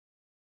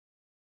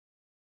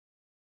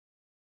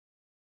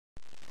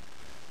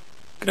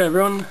G'day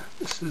everyone,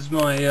 this is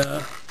my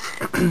a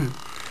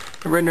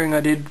rendering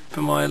I did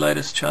for my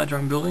latest charger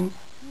I'm building.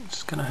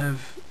 It's going to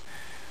have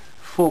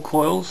 4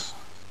 coils,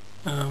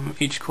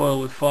 each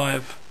coil with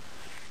 5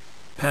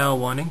 power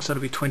windings, so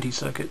it'll be 20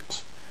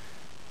 circuits.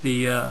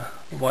 The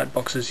white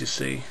boxes you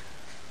see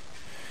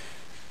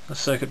are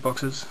circuit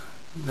boxes,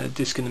 the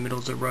disc in the middle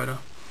is a rotor.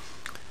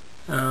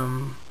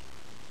 The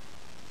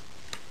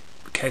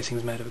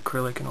casing's made of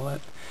acrylic and all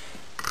that.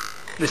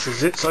 This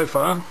is it so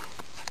far.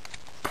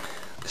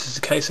 This is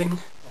the casing.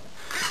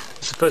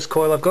 It's the first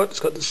coil I've got. It's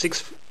got the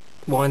 6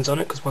 winds on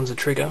it because one's a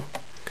trigger.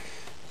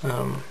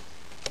 You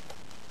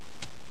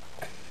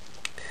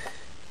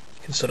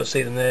can sort of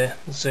see them there.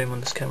 The zoom on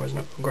this camera is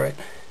not great.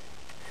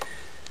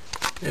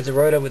 There's a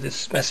rotor with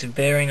this massive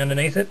bearing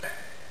underneath it,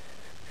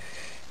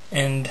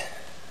 and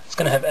it's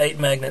going to have 8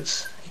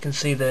 magnets. You can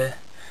see there,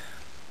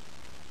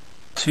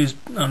 2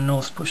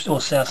 north pushed or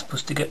south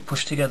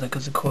pushed together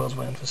because the coil's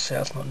wound for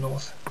south, not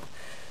north.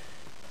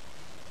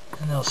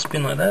 And they'll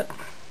spin like that.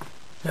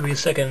 There'll be a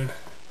second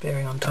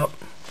bearing on top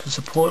for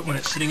support when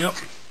it's sitting up.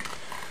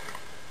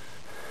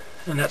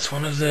 And that's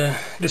one of the,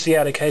 just the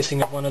outer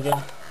casing of one of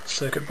the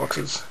circuit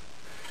boxes.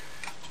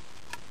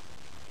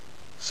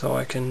 So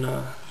I can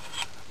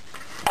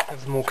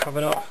have them all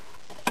covered up.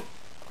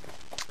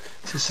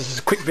 So this is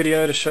a quick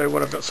video to show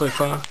what I've got so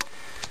far.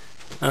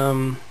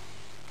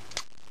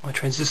 My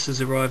transistors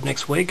arrive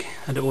next week.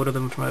 I had to order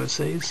them from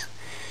overseas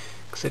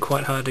because they're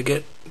quite hard to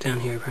get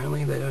down here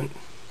apparently. The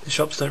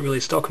shops don't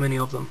really stock many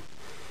of them.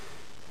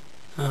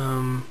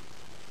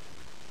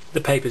 The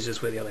paper's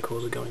just where the other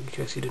coils are going, in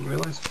case you didn't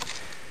realise.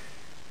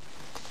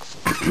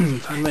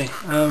 Pardon me.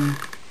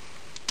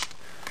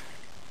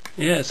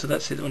 Yeah, so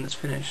that's it when it's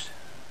finished.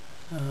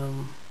 I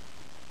was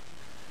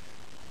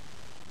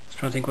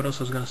trying to think what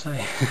else I was going to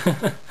say.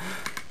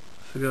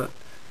 Forgot.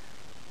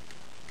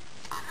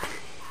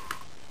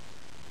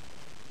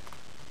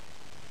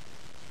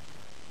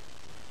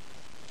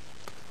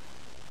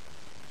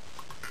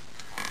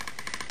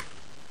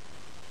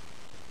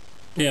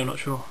 Yeah, I'm not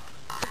sure.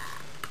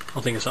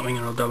 I'll think of something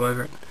and I'll dub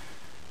over it.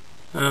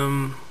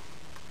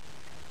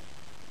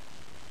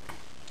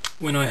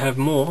 When I have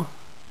more,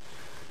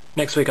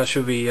 next week I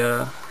should be,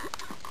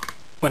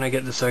 when I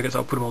get the circuits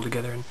I'll put them all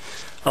together and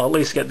I'll at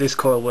least get this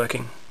coil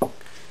working.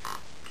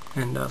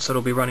 And so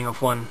it'll be running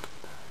off one,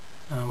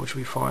 which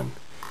will be fine.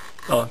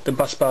 Oh, the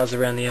bus bars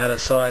around the outer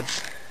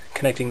sides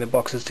connecting the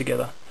boxes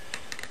together,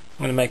 I'm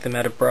going to make them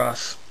out of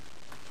brass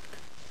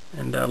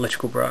and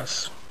electrical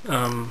brass.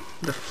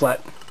 The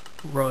flat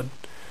rod.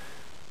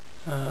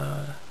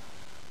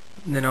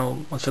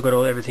 Then once I've got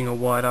everything all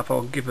wired up,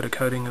 I'll give it a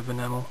coating of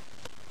enamel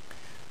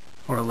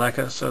or a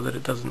lacquer so that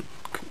it doesn't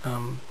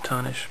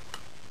tarnish.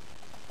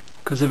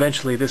 Because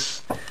eventually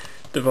this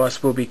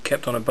device will be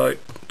kept on a boat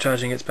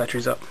charging its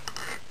batteries up.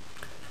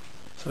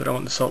 So I don't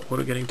want the salt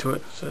water getting to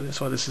it. So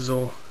that's why this is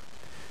all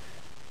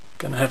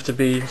going to have to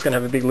be. It's going to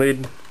have a big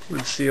lid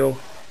with a seal.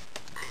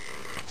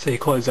 So you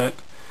close that,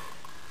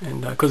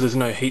 and because there's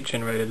no heat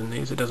generated in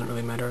these, it doesn't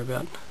really matter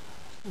about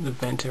the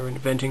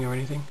venting or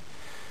anything.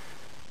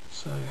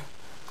 So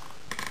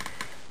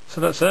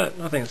that's that.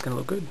 I think it's going to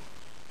look good.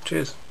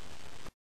 Cheers.